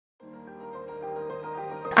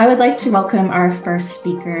I would like to welcome our first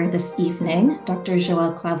speaker this evening, Dr.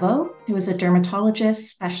 Joël Claveau, who is a dermatologist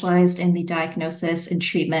specialized in the diagnosis and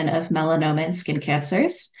treatment of melanoma and skin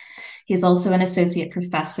cancers. He is also an associate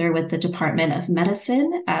professor with the Department of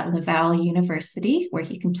Medicine at Laval University, where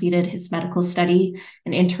he completed his medical study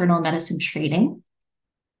and internal medicine training.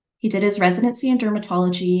 He did his residency in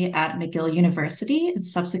dermatology at McGill University and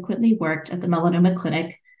subsequently worked at the Melanoma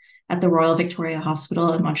Clinic at the Royal Victoria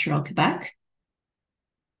Hospital in Montreal, Quebec.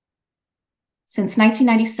 Since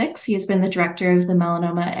 1996, he has been the director of the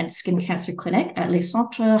Melanoma and Skin Cancer Clinic at Les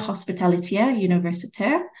Centres Hospitaliers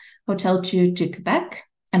Universitaires, Hôtel Dieu du Québec,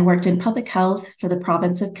 and worked in public health for the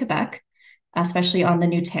province of Quebec, especially on the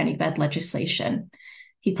new tanning bed legislation.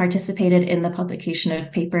 He participated in the publication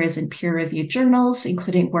of papers in peer-reviewed journals,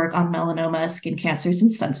 including work on melanoma, skin cancers,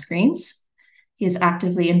 and sunscreens. He is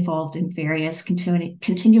actively involved in various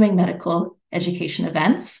continuing medical education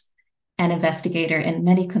events, and investigator in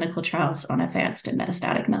many clinical trials on advanced and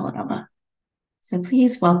metastatic melanoma. So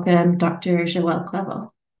please welcome Dr. Joël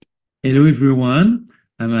Claveau. Hello, everyone.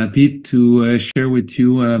 I'm happy to share with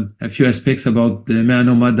you a few aspects about the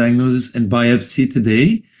melanoma diagnosis and biopsy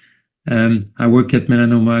today. I work at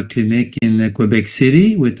Melanoma Clinic in Quebec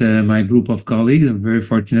City with my group of colleagues. I'm very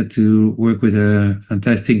fortunate to work with a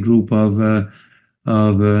fantastic group of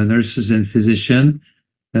nurses and physicians,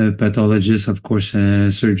 pathologists, of course,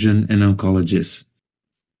 surgeon and oncologist.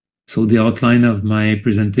 So the outline of my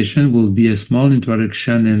presentation will be a small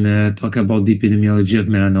introduction and talk about the epidemiology of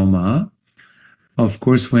melanoma. Of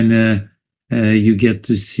course, when you get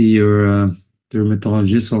to see your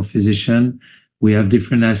dermatologist or physician, we have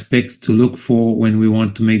different aspects to look for when we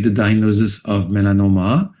want to make the diagnosis of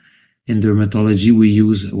melanoma. In dermatology, we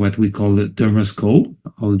use what we call the dermoscope.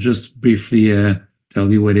 I'll just briefly tell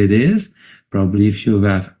you what it is. Probably if you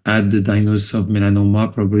have had the diagnosis of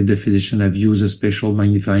melanoma, probably the physician have used a special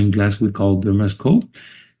magnifying glass we call dermoscope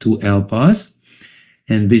to help us.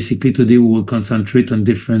 And basically today we will concentrate on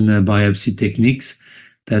different biopsy techniques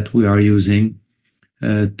that we are using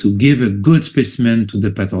to give a good specimen to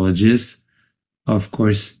the pathologist. Of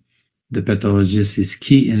course, the pathologist is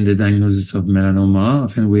key in the diagnosis of melanoma.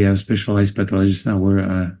 Often we have specialized pathologists in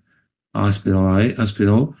our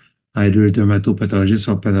hospital, either dermatopathologist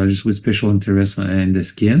or pathologist with special interest in the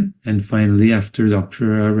skin. And finally, after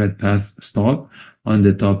Dr. Redpath start on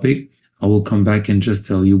the topic, I will come back and just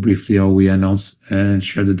tell you briefly how we announce and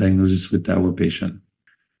share the diagnosis with our patient.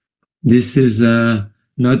 This is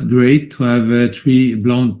not great to have 3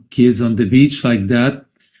 blonde kids on the beach like that.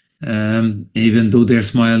 Even though they're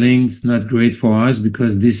smiling, it's not great for us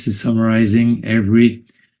because this is summarizing every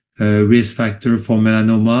risk factor for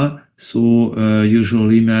melanoma. So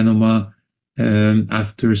usually melanoma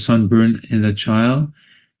after sunburn in a child,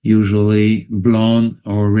 usually blonde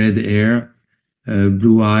or red hair,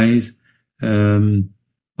 blue eyes.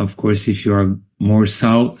 Of course, if you are more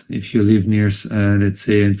south, if you live near, let's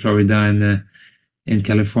say in Florida and in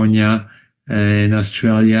California, in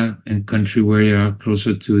Australia, and country where you are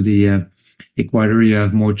closer to the equator, you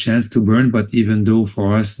have more chance to burn. But even though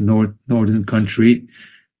for us, northern country,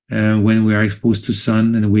 when we are exposed to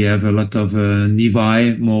sun and we have a lot of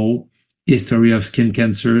nevi, mole, history of skin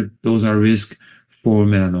cancer, those are risks for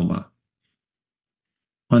melanoma.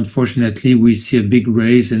 Unfortunately, we see a big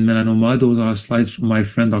rise in melanoma. Those are slides from my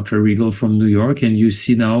friend Dr. Regal from New York. And you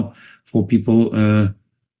see now for people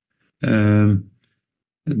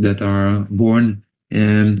that are born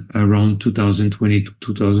around 2020 to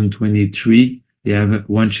 2023, they have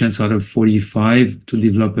 1 chance out of 45 to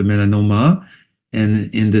develop a melanoma.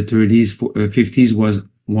 And in the 30s, 50s was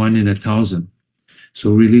 1 in 1,000.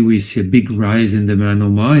 So really we see a big rise in the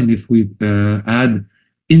melanoma. And if we add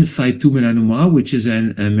in situ melanoma, which is a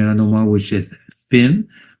melanoma which is thin,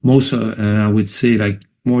 most, I would say like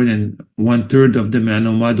more than 1/3 of the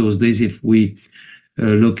melanoma those days, if we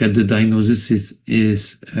look at the diagnosis,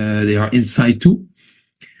 they are in situ.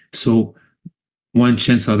 So 1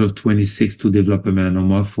 chance out of 26 to develop a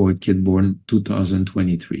melanoma for a kid born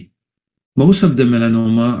 2023. Most of the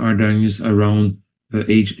melanoma are diagnosed around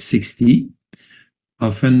age 60.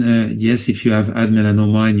 Often, yes, if you have had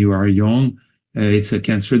melanoma and you are young, it's a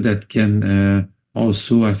cancer that can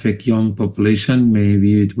also affect young population,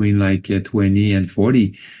 maybe between like 20 and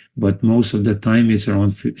 40. But most of the time, it's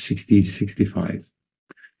around 60 to 65.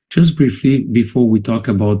 Just briefly, before we talk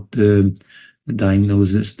about the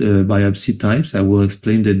diagnosis, the biopsy types, I will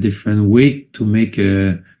explain the different way to make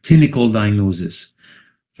a clinical diagnosis.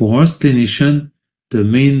 For us clinicians, the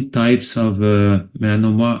main types of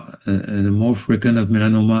melanoma, the more frequent of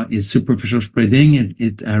melanoma is superficial spreading, and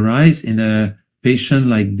it arises in a patient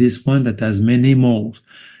like this one that has many moles.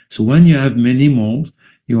 So when you have many moles,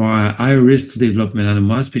 you are at high risk to develop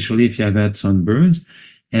melanoma, especially if you have had sunburns.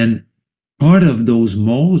 And part of those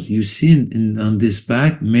moles, you see on this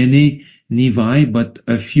back, many nevi, but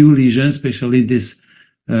a few lesions, especially this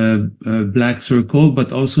black circle, but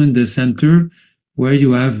also in the center, where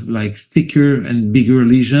you have like thicker and bigger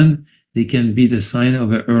lesion, they can be the sign of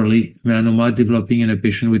an early melanoma developing in a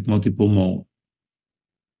patient with multiple mole.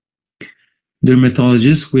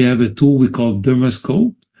 Dermatologists, we have a tool we call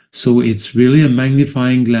dermoscope. So it's really a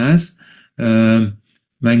magnifying glass,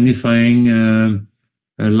 magnifying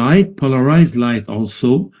light, polarized light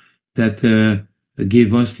also, that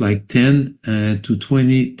gave us like 10 to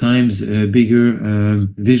 20 times bigger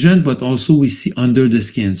vision, but also we see under the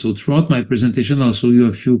skin. So throughout my presentation, I'll show you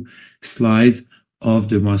a few slides of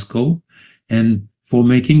dermoscope. And for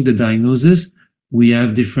making the diagnosis, we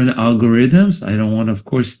have different algorithms. I don't want, of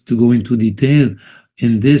course, to go into detail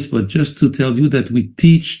in this, but just to tell you that we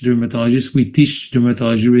teach dermatologists, we teach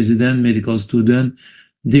dermatology resident, medical student,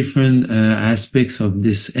 different aspects of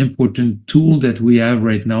this important tool that we have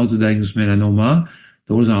right now to diagnose melanoma.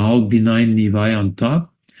 Those are all benign nevi on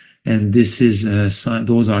top, and this is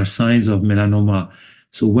those are signs of melanoma.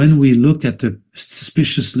 So when we look at the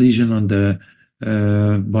suspicious lesion on the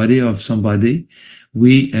body of somebody,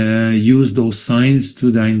 we use those signs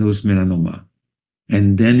to diagnose melanoma,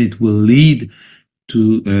 and then it will lead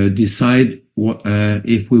to decide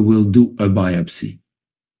if we will do a biopsy.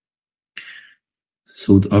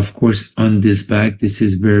 So, of course, on this back, this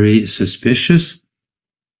is very suspicious.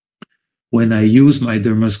 When I use my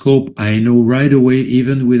dermoscope, I know right away,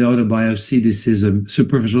 even without a biopsy, this is a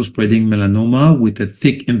superficial spreading melanoma with a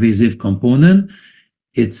thick invasive component.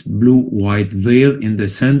 It's blue-white veil in the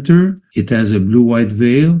center. It has a blue-white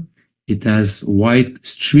veil. It has white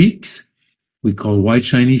streaks. We call white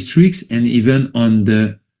shiny streaks. And even on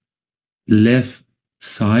the left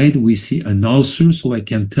side, we see an ulcer, so I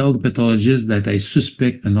can tell the pathologist that I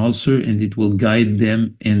suspect an ulcer, and it will guide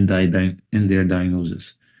them in their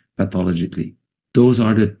diagnosis pathologically. Those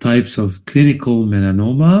are the types of clinical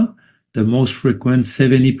melanoma. The most frequent,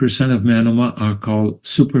 70% of melanoma, are called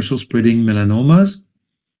superficial spreading melanomas.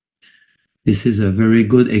 This is a very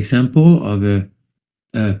good example of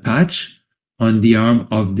a patch on the arm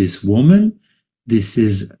of this woman. This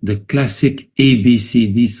is the classic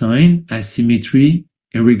ABCD sign: asymmetry,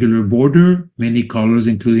 irregular border, many colors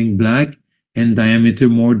including black, and diameter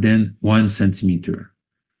more than 1 centimeter.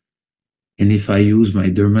 And if I use my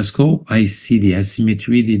dermoscope, I see the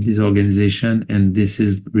asymmetry, the disorganization, and this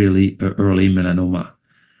is really an early melanoma.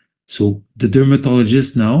 So the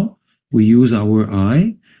dermatologist now, we use our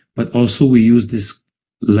eye, but also we use this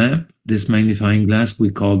lamp, this magnifying glass we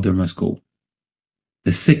call dermoscope.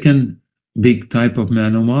 The second big type of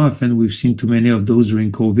melanoma, often we've seen too many of those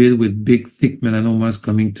during COVID with big, thick melanomas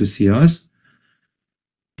coming to see us.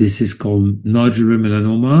 This is called nodular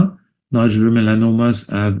melanoma. Nodular melanomas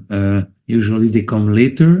have, usually they come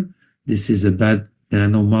later. This is a bad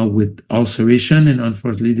melanoma with ulceration, and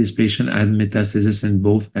unfortunately this patient had metastasis in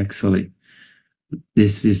both axilla.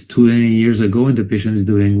 This is 20 years ago, and the patient is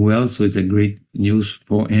doing well, so it's a great news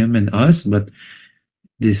for him and us, but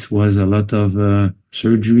this was a lot of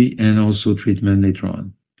surgery and also treatment later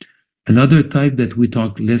on. Another type that we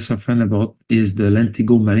talk less often about is the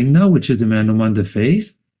lentigo maligna, which is the melanoma on the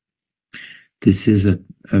face. This is a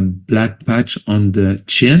black patch on the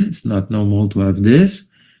chin. It's not normal to have this.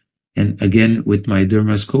 And again, with my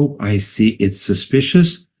dermoscope, I see it's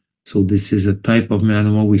suspicious. So this is a type of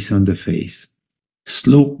melanoma we see on the face.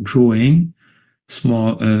 Slow growing,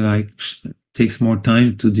 small, takes more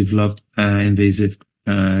time to develop invasive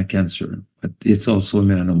cancer, but it's also a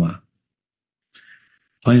melanoma.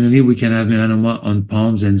 Finally, we can have melanoma on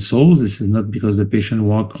palms and soles. This is not because the patient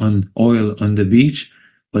walked on oil on the beach,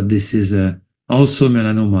 but this is also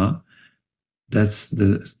melanoma. That's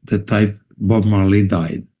the type Bob Marley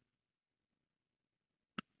died.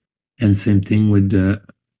 And same thing with the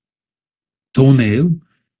toenail,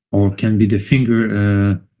 or can be the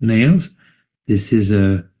finger nails. This is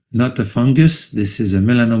not a fungus. This is a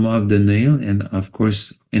melanoma of the nail. And of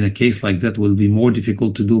course, in a case like that, it will be more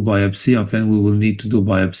difficult to do biopsy. Often we will need to do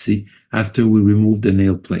biopsy after we remove the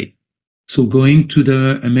nail plate. So going to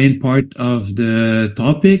the main part of the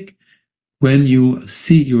topic, when you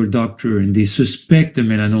see your doctor and they suspect a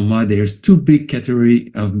melanoma, there's two big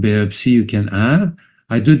categories of biopsy you can have.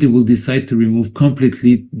 Either they will decide to remove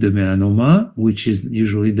completely the melanoma, which is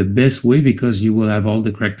usually the best way because you will have all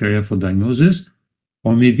the criteria for diagnosis,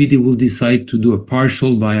 or maybe they will decide to do a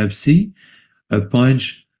partial biopsy, a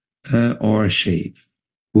punch, or a shave.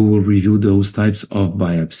 We will review those types of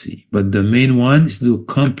biopsy. But the main one is to do a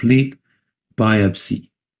complete biopsy.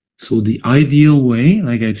 So the ideal way,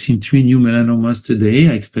 like I've seen 3 new melanomas today,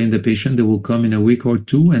 I explain the patient, they will come in a week or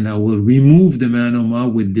 2, and I will remove the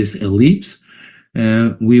melanoma with this ellipse.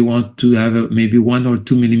 We want to have maybe 1 or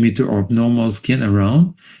 2 millimeter of normal skin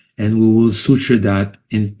around, and we will suture that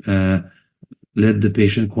in, let the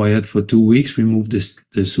patient quiet for 2 weeks, remove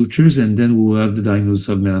the sutures, and then we will have the diagnosis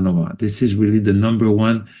of melanoma. This is really the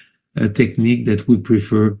 #1 technique that we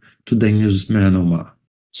prefer to diagnose melanoma.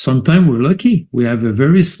 Sometimes we're lucky. We have a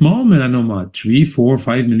very small melanoma, 3, 4,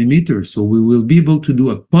 5 millimeters. So we will be able to do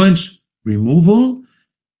a punch removal.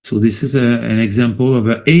 So this is an example of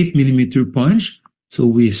an 8 millimeter punch. So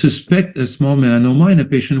we suspect a small melanoma in a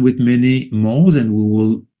patient with many moles, and we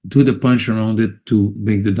will do the punch around it to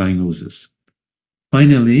make the diagnosis.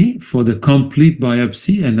 Finally, for the complete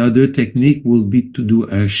biopsy, another technique will be to do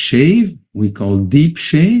a shave. We call deep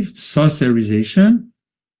shave, saucerization.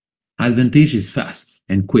 Advantage is fast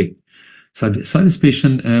and quick. So this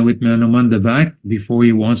patient with melanoma in the back, before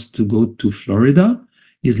he wants to go to Florida,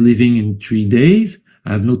 is leaving in 3 days.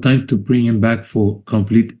 I have no time to bring him back for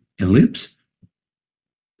complete ellipse.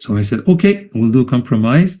 So I said, okay, we'll do a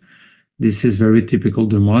compromise. This is very typical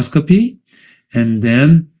dermoscopy. And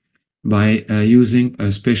then by using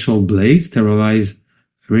a special blade, sterilized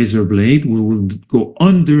razor blade, we will go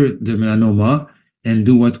under the melanoma and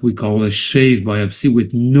do what we call a shave biopsy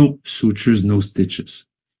with no sutures, no stitches.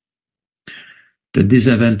 The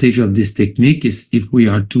disadvantage of this technique is if we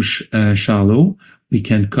are too shallow, we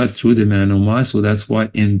can cut through the melanoma. So that's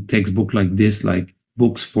why in textbook like this, like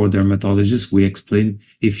books for dermatologists, we explain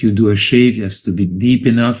if you do a shave, it has to be deep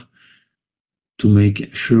enough to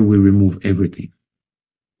make sure we remove everything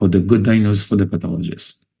for the good diagnosis for the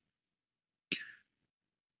pathologist.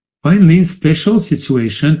 Finally, in special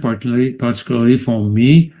situation, particularly for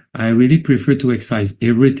me, I really prefer to excise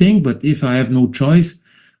everything, but if I have no choice,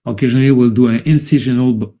 occasionally we'll do an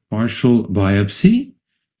incisional partial biopsy.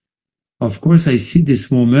 Of course, I see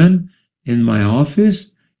this woman in my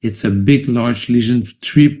office. It's a big, large lesion,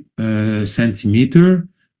 3 centimeter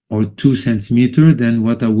or 2 centimeter. Then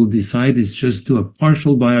what I will decide is just do a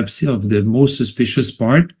partial biopsy of the most suspicious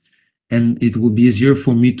part, and it will be easier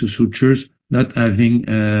for me to suture, not having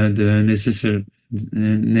the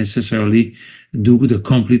necessarily do the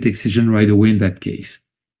complete excision right away in that case.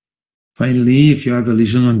 Finally, if you have a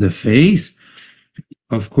lesion on the face,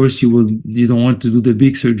 of course, you don't want to do the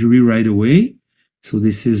big surgery right away. So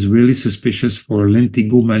this is really suspicious for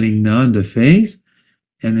lentigo maligna on the face.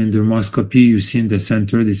 And in dermoscopy, you see in the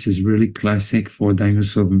center, this is really classic for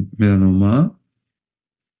diagnosis of melanoma.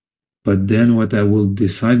 But then what I will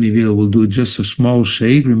decide, maybe I will do just a small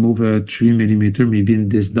shave, remove a 3 millimeter, maybe in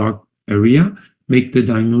this dark area, make the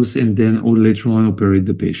diagnosis, and then later on operate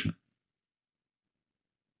the patient.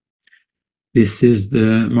 This is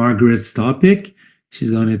the Margaret's topic. She's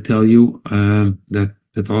going to tell you that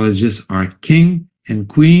pathologists are king and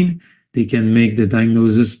queen. They can make the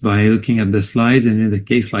diagnosis by looking at the slides, and in a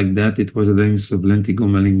case like that, it was a diagnosis of lentigo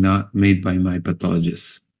maligna made by my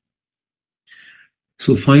pathologist.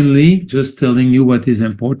 So finally, just telling you what is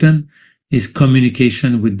important is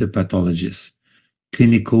communication with the pathologist.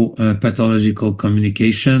 Clinical, pathological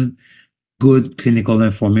communication, good clinical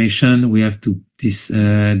information. We have to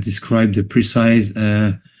describe the precise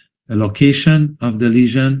location of the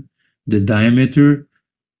lesion, the diameter,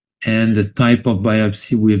 and the type of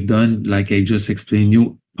biopsy we've done, like I just explained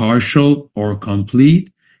you, partial or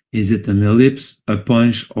complete. Is it an ellipse, a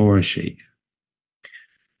punch, or a shave?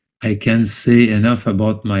 I can't say enough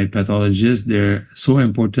about my pathologists. They're so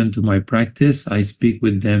important to my practice. I speak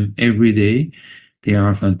with them every day. They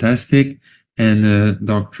are fantastic. And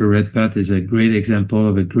Dr. Redpath is a great example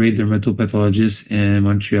of a great dermatopathologist in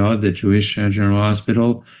Montreal, the Jewish General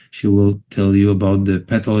Hospital. She will tell you about the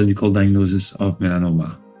pathological diagnosis of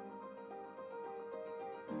melanoma.